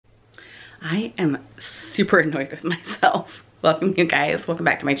I am super annoyed with myself. Welcome you guys, welcome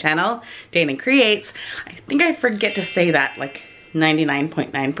back to my channel, Dayna Creates. I think I forget to say that like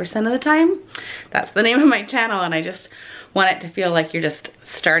 99.9% of the time. That's the name of my channel, and I just want it to feel like you're just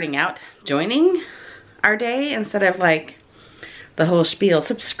starting out joining our day instead of like the whole spiel,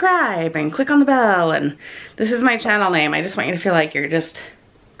 subscribe and click on the bell and this is my channel name. I just want you to feel like you're just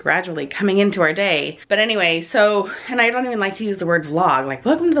gradually coming into our day. But anyway, so, and I don't even like to use the word vlog, like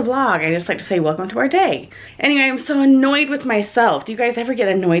welcome to the vlog. I just like to say welcome to our day. Anyway, I'm so annoyed with myself. Do you guys ever get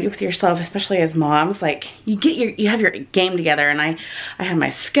annoyed with yourself, especially as moms? Like you have your game together, and I have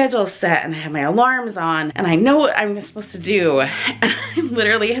my schedule set and I have my alarms on and I know what I'm supposed to do. And I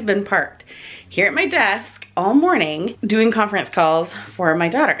literally have been parked here at my desk all morning doing conference calls for my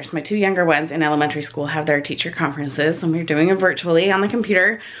daughters. My two younger ones in elementary school have their teacher conferences, and we're doing them virtually on the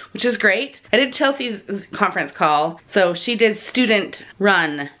computer, which is great. I did Chelsea's conference call, so she did student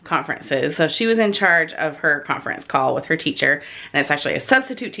run conferences. So she was in charge of her conference call with her teacher, and it's actually a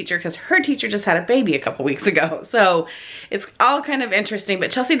substitute teacher because her teacher just had a baby a couple weeks ago. So it's all kind of interesting,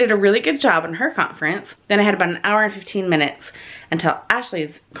 but Chelsea did a really good job in her conference. Then I had about an hour and 15 minutes until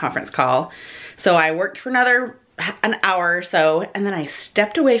Ashley's conference call. So I worked for an hour or so, and then I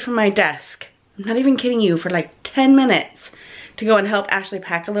stepped away from my desk, I'm not even kidding you, for like 10 minutes to go and help Ashley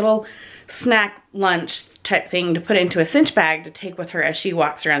pack a little snack lunch type thing to put into a cinch bag to take with her as she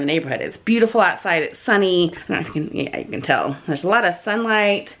walks around the neighborhood. It's beautiful outside, it's sunny. I don't know if you can tell. There's a lot of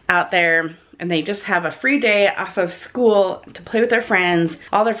sunlight out there, and they just have a free day off of school to play with their friends.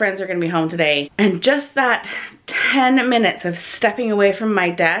 All their friends are gonna be home today. And just that 10 minutes of stepping away from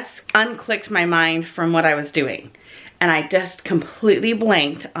my desk unclicked my mind from what I was doing. And I just completely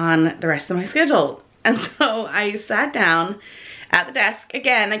blanked on the rest of my schedule. And so I sat down at the desk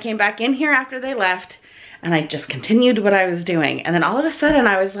again. I came back in here after they left, and I just continued what I was doing. And then all of a sudden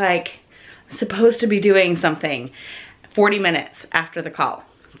I was like, I'm supposed to be doing something 40 minutes after the call.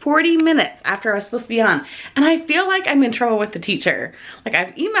 40 minutes after I was supposed to be on. And I feel like I'm in trouble with the teacher. Like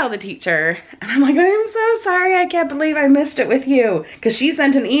I've emailed the teacher and I'm like, I'm so sorry, I can't believe I missed it with you. Cause she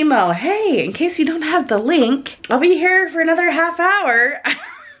sent an email, hey, in case you don't have the link, I'll be here for another half hour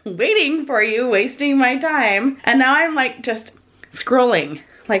waiting for you, wasting my time. And now I'm like just scrolling,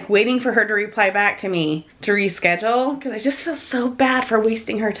 like waiting for her to reply back to me to reschedule, because I just feel so bad for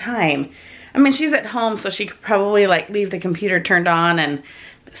wasting her time. I mean, she's at home, so she could probably like leave the computer turned on and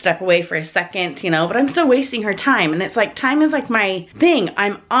step away for a second, you know, but I'm still wasting her time. And it's like, time is like my thing.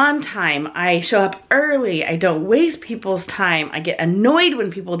 I'm on time. I show up early. I don't waste people's time. I get annoyed when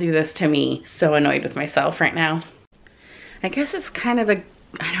people do this to me. So annoyed with myself right now. I guess it's kind of a,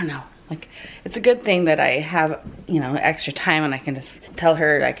 I don't know, like it's a good thing that I have, you know, extra time, and I can just tell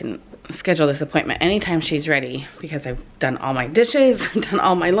her I can schedule this appointment anytime she's ready, because I've done all my dishes, I've done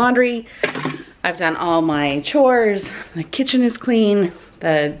all my laundry, I've done all my chores, the kitchen is clean,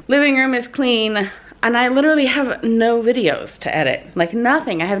 the living room is clean, and I literally have no videos to edit, like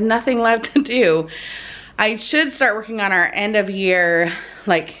nothing. I have nothing left to do. I should start working on our end of year,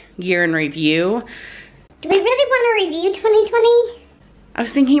 like year in review. Do we really want to review 2020? I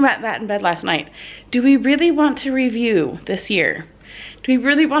was thinking about that in bed last night. Do we really want to review this year? Do we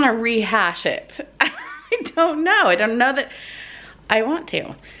really want to rehash it? I don't know. I don't know that I want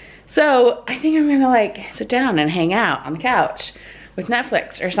to. So I think I'm gonna like sit down and hang out on the couch with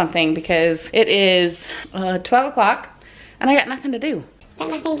Netflix or something, because it is 12 o'clock and I got nothing to do. Got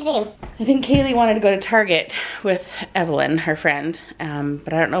nothing to do. I think Kaylee wanted to go to Target with Evelyn, her friend,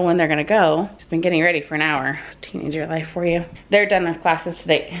 but I don't know when they're gonna go. She's been getting ready for an hour. Teenager life for you. They're done with classes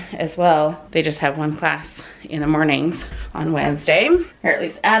today as well. They just have one class in the mornings on Wednesday, or at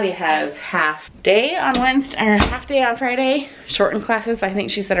least Abby has half day on Wednesday, or half day on Friday. Shortened classes. I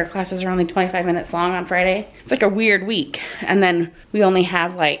think she said her classes are only 25 minutes long on Friday. It's like a weird week. And then we only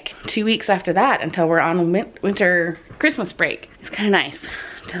have like 2 weeks after that until we're on winter Christmas break. It's kind of nice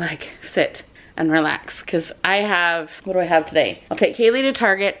to like sit and relax, because I have, what do I have today? I'll take Kaylee to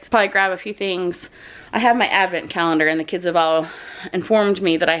Target, probably grab a few things. I have my advent calendar, and the kids have all informed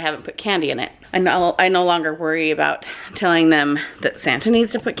me that I haven't put candy in it. I no longer worry about telling them that Santa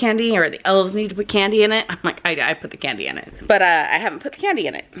needs to put candy or the elves need to put candy in it. I'm like, I put the candy in it. But I haven't put the candy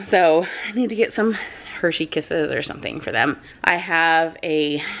in it. So I need to get some Hershey Kisses or something for them. I have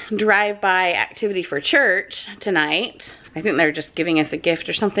a drive-by activity for church tonight. I think they're just giving us a gift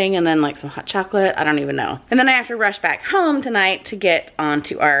or something, and then like some hot chocolate. I don't even know. And then I have to rush back home tonight to get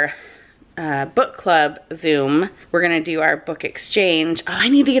onto our book club Zoom. We're gonna do our book exchange. Oh, I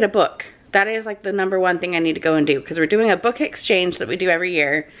need to get a book. That is like the #1 thing I need to go and do, because we're doing a book exchange that we do every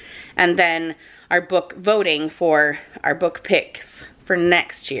year, and then our book voting for our book picks for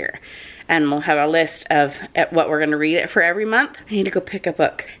next year. And we'll have a list of what we're gonna read it for every month. I need to go pick a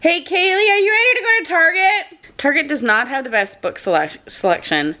book. Hey Kaylee, are you ready to go to Target? Target does not have the best book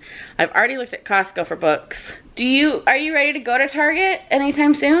selection. I've already looked at Costco for books. Are you ready to go to Target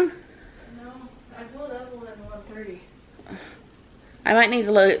anytime soon? No, I told Evelyn at 1:30. I might need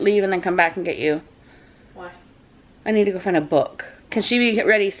to leave and then come back and get you. Why? I need to go find a book. Can she be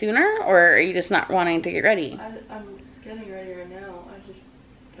ready sooner, or are you just not wanting to get ready? I'm getting ready right now. I just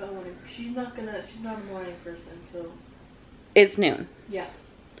don't want to. She's not a morning person, so. It's noon. Yeah.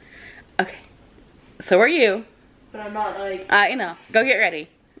 Okay. So are you. But I'm not like. You know, go get ready.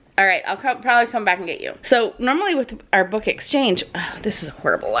 All right, I'll probably come back and get you. So normally with our book exchange, oh, this is a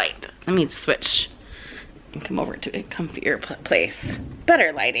horrible light. Let me switch and come over to a comfier place.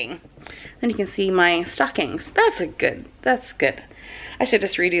 Better lighting. Then you can see my stockings. That's good. I should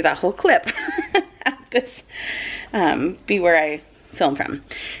just redo that whole clip. Have this be where I film from.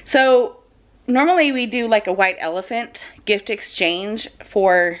 So normally we do like a white elephant gift exchange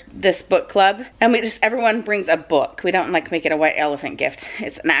for this book club, and everyone brings a book. We don't like make it a white elephant gift.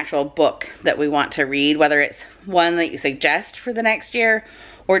 It's an actual book that we want to read, whether it's one that you suggest for the next year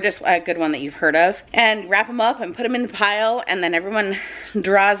or just a good one that you've heard of, and wrap them up and put them in the pile, and then everyone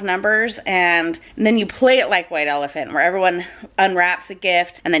draws numbers, and then you play it like white elephant, where everyone unwraps a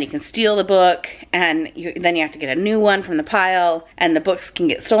gift, and then you can steal the book, and then you have to get a new one from the pile, and the books can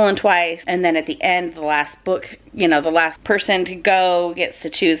get stolen twice, and then at the end, the last book, you know, the last person to go gets to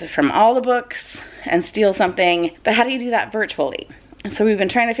choose from all the books and steal something. But how do you do that virtually? And so we've been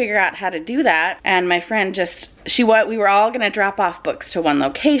trying to figure out how to do that, and my friend we were all gonna drop off books to one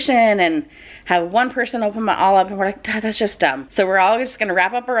location and have one person open them all up, and we're like, that's just dumb. So we're all just gonna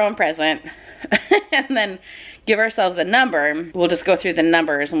wrap up our own present and then give ourselves a number. We'll just go through the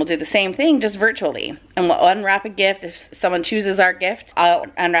numbers and we'll do the same thing just virtually. And we'll unwrap a gift. If someone chooses our gift, I'll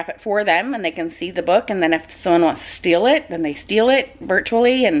unwrap it for them and they can see the book. And then if someone wants to steal it, then they steal it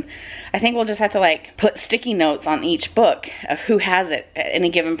virtually. And I think we'll just have to like put sticky notes on each book of who has it at any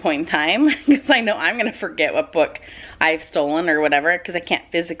given point in time. Because I know I'm gonna forget what book I've stolen or whatever, because I can't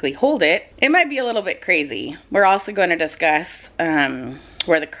physically hold it. It might be a little bit crazy. We're also going to discuss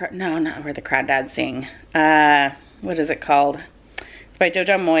Where the Crawdads Sing. What is it called? It's by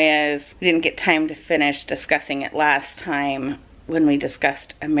Jojo Moyes. We didn't get time to finish discussing it last time when we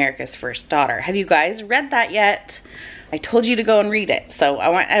discussed America's First Daughter. Have you guys read that yet? I told you to go and read it. So I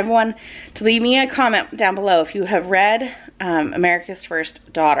want everyone to leave me a comment down below if you have read America's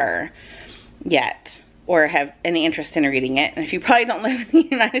First Daughter yet, or have any interest in reading it. And if you probably don't live in the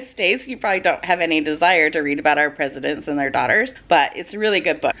United States, you probably don't have any desire to read about our presidents and their daughters, but it's a really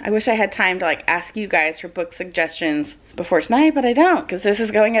good book. I wish I had time to like ask you guys for book suggestions before tonight, but I don't, because this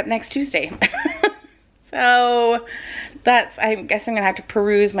is going up next Tuesday. So I guess I'm gonna have to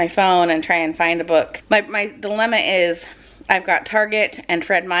peruse my phone and try and find a book. My dilemma is I've got Target and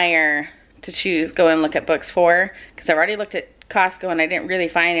Fred Meyer to go and look at books for, because I've already looked at Costco and I didn't really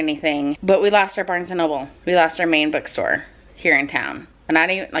find anything, but we lost our Barnes & Noble. We lost our main bookstore here in town. And not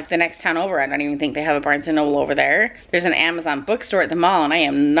even, like the next town over, I don't even think they have a Barnes & Noble over there. There's an Amazon bookstore at the mall and I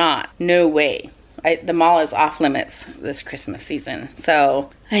am not, no way. The mall is off limits this Christmas season. So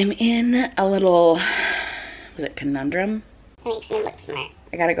I'm in a little, was it conundrum? That makes me look smart.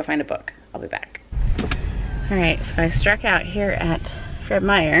 I gotta go find a book. I'll be back. All right, so I struck out here at Fred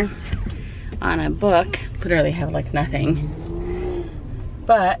Meyer on a book. Literally have like nothing.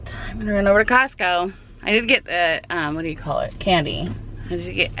 But I'm gonna run over to Costco. I did get the, what do you call it? Candy.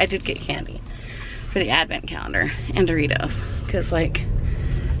 I did get candy for the advent calendar and Doritos. Cause like,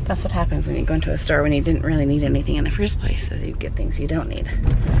 that's what happens when you go into a store when you didn't really need anything in the first place, is you get things you don't need,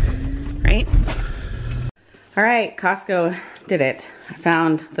 right? All right, Costco did it. I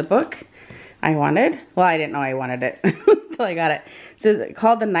found the book I wanted. Well, I didn't know I wanted it until I got it. So it's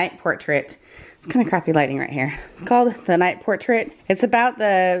called The Night Portrait. It's kind of crappy lighting right here. It's called The Night Portrait. It's about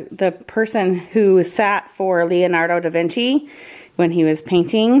the person who sat for Leonardo da Vinci when he was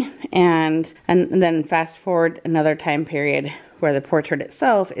painting, and then fast forward another time period where the portrait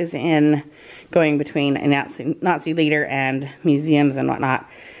itself is going between a Nazi leader and museums and whatnot.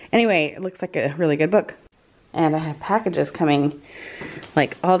 Anyway, it looks like a really good book. And I have packages coming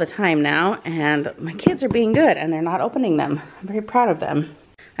like all the time now, and my kids are being good and they're not opening them. I'm very proud of them.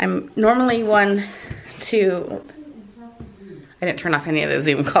 I'm normally one to, I didn't turn off any of the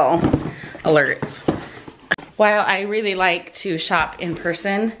Zoom call alerts. While I really like to shop in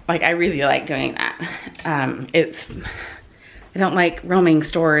person, like I really like doing that. I don't like roaming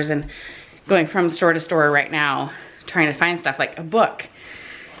stores and going from store to store right now, trying to find stuff like a book.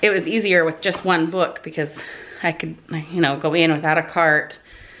 It was easier with just one book because I could, you know, go in without a cart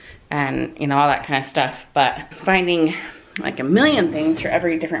and, you know, all that kind of stuff. But finding like a million things for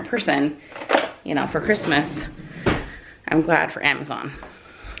every different person, you know, for Christmas, I'm glad for Amazon.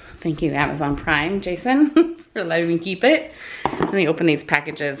 Thank you, Amazon Prime, Jason, for letting me keep it. Let me open these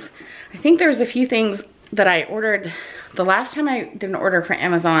packages. I think there's a few things that I ordered. The last time I did an order for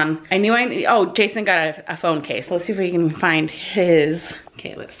Amazon, I knew oh, Jason got a phone case. Let's see if we can find his.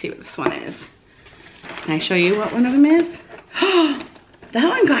 Okay, let's see what this one is. Can I show you what one of them is? That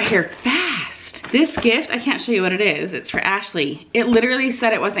one got here fast. This gift, I can't show you what it is. It's for Ashley. It literally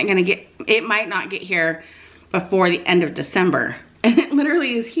said it wasn't gonna get, it might not get here before the end of December. And it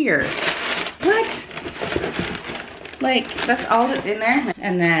literally is here. What? Like, that's all that's in there.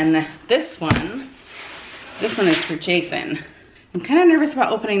 And then this one is for Jason. I'm kind of nervous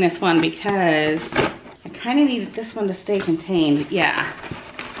about opening this one because I kind of need this one to stay contained. Yeah.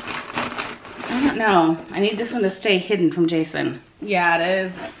 I don't know. I need this one to stay hidden from Jason. Yeah, it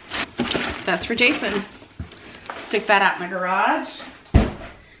is. That's for Jason. Stick that out in my garage.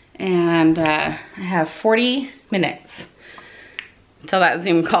 And I have 40 minutes till that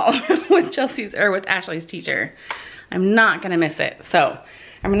Zoom call with Chelsea's, or with Ashley's teacher. I'm not gonna miss it. So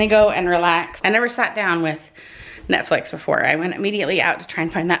I'm gonna go and relax. I never sat down with Netflix before. I went immediately out to try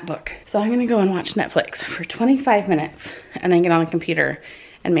and find that book. So I'm gonna go and watch Netflix for 25 minutes and then get on the computer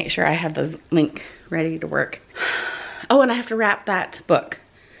and make sure I have the link ready to work. Oh, and I have to wrap that book.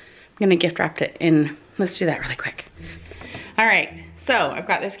 I'm gonna gift wrap it in. Let's do that really quick. All right, so I've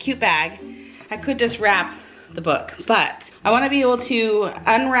got this cute bag. I could just wrap the book, but I want to be able to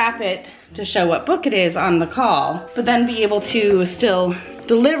unwrap it to show what book it is on the call, but then be able to still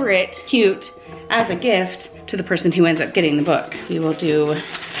deliver it cute as a gift to the person who ends up getting the book. We will do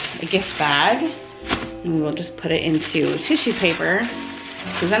a gift bag and we'll just put it into tissue paper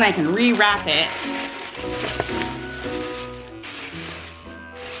because then I can rewrap it.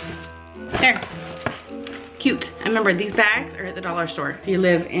 There. Cute. I remember these bags are at the dollar store if you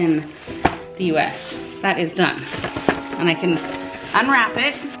live in the US. That is done. And I can unwrap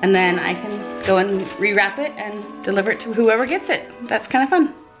it and then I can go and rewrap it and deliver it to whoever gets it. That's kind of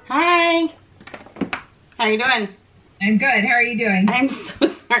fun. Hi. How are you doing? I'm good. How are you doing? I'm so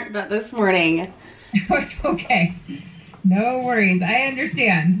sorry about this morning. It's okay. No worries. I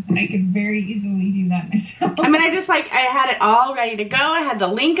understand. I could very easily do that myself. I mean, I had it all ready to go. I had the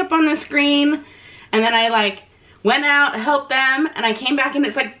link up on the screen and then I like went out, helped them, and I came back and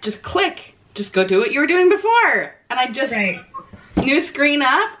it's like, just click. Just go do what you were doing before. And I just, new screen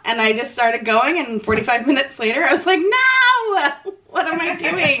up, and I just started going, and 45 minutes later, I was like, no! What am I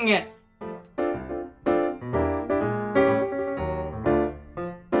doing?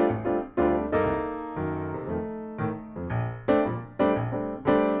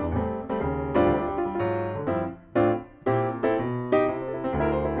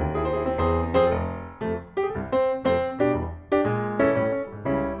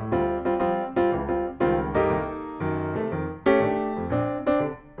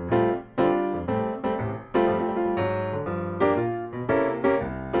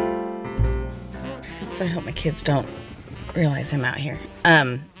 I hope my kids don't realize I'm out here.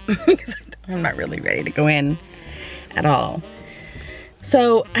 Because I'm not really ready to go in at all.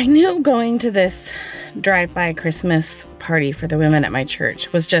 So I knew going to this drive-by Christmas party for the women at my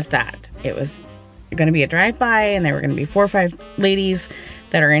church was just that. It was gonna be a drive-by and there were gonna be 4 or 5 ladies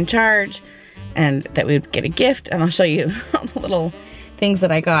that are in charge and that we would get a gift. And I'll show you all the little things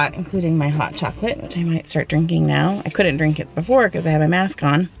that I got, including my hot chocolate, which I might start drinking now. I couldn't drink it before because I had my mask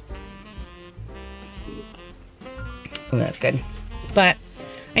on. Oh, that's good. But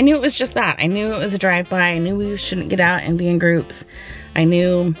I knew it was just that. I knew it was a drive-by. I knew we shouldn't get out and be in groups. I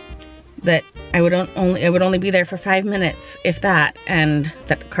knew that I would only be there for 5 minutes, if that, and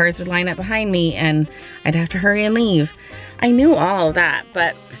that cars would line up behind me and I'd have to hurry and leave. I knew all of that,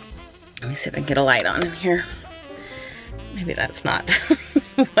 but let me see if I can get a light on in here. Maybe that's not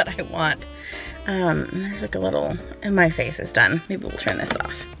what I want. There's like a little, and my face is done. Maybe we'll turn this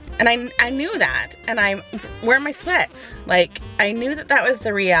off. And I knew that, and I'm wearing my sweats. Like, I knew that that was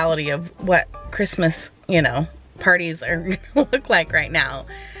the reality of what Christmas, you know, parties are gonna look like right now.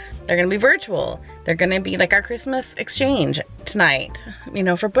 They're gonna be virtual. They're gonna be like our Christmas exchange tonight, you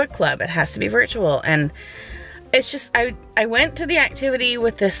know, for book club. It has to be virtual. And it's just, I went to the activity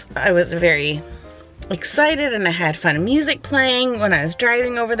with this, I was very excited and I had fun music playing when I was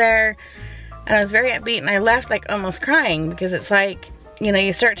driving over there. And I was very upbeat and I left like almost crying because it's like, you know,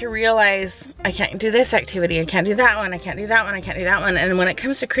 you start to realize I can't do this activity, I can't do that one, I can't do that one, I can't do that one. And when it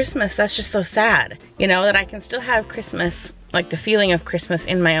comes to Christmas, that's just so sad, you know, that I can still have Christmas like the feeling of Christmas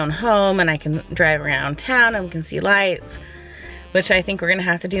in my own home, and I can drive around town and can see lights, which I think we're gonna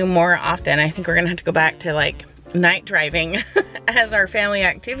have to do more often. I think we're gonna have to go back to like night driving as our family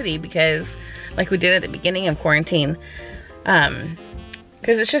activity, because like we did at the beginning of quarantine.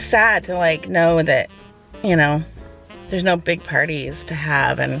 Because it's just sad to like know that, you know, there's no big parties to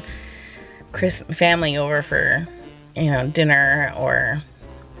have and family over for, you know, dinner, or,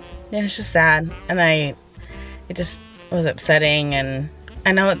 yeah, it's just sad. And it just was upsetting, and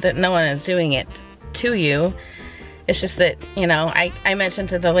I know that no one is doing it to you. It's just that, you know, I mentioned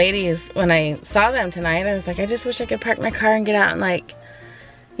to the ladies when I saw them tonight, I was like, I just wish I could park my car and get out and like,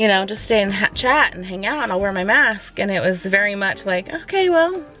 you know, just stay and chat and hang out, and I'll wear my mask. And it was very much like, okay,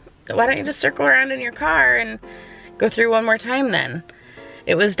 well, why don't you just circle around in your car and go through one more time then?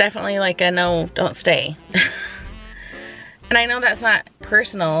 It was definitely like a no, don't stay. And I know that's not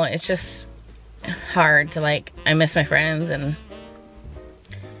personal, it's just hard to like, I miss my friends, and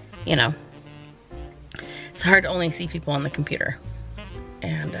you know, it's hard to only see people on the computer.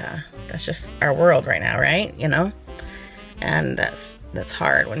 And that's just our world right now, right? You know? And that's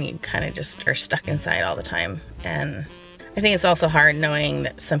hard when you kind of just are stuck inside all the time. And I think it's also hard knowing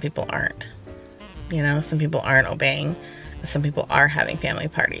that some people aren't. You know, some people aren't obeying. Some people are having family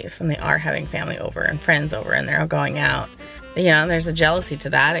parties, and they are having family over and friends over, and they're all going out. You know, there's a jealousy to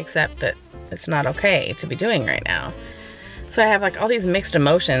that, except that it's not okay to be doing right now. So I have like all these mixed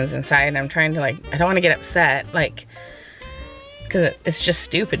emotions inside, and I'm trying to like, I don't want to get upset, like, because it's just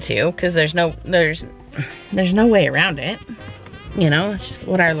stupid to, because there's no way around it. You know, it's just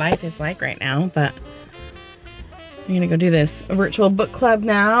what our life is like right now. But I'm gonna go do this virtual book club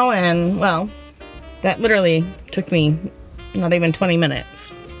now, and well, that literally took me not even 20 minutes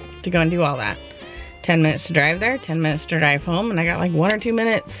to go and do all that. 10 minutes to drive there, 10 minutes to drive home, and I got like 1 or 2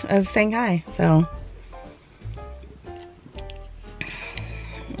 minutes of saying hi. So,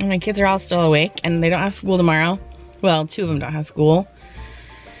 and my kids are all still awake, and they don't have school tomorrow. Well, 2 of them don't have school.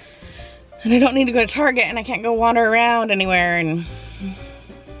 And I don't need to go to Target, and I can't go wander around anywhere, and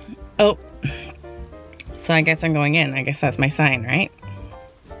oh, so I guess I'm going in. I guess that's my sign, right?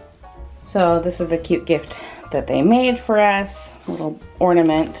 So this is the cute gift that they made for us, a little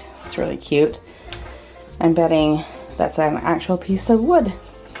ornament. It's really cute. I'm betting that's an actual piece of wood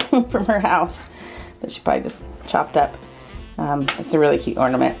from her house that she probably just chopped up. It's a really cute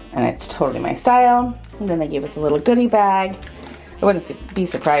ornament, and it's totally my style. And then they gave us a little goodie bag. I wouldn't be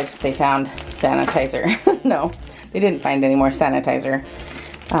surprised if they found sanitizer. No, they didn't find any more sanitizer.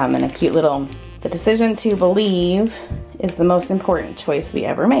 And a cute little, the decision to believe is the most important choice we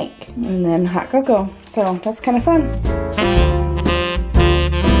ever make. And then hot cocoa. So that's kind of fun.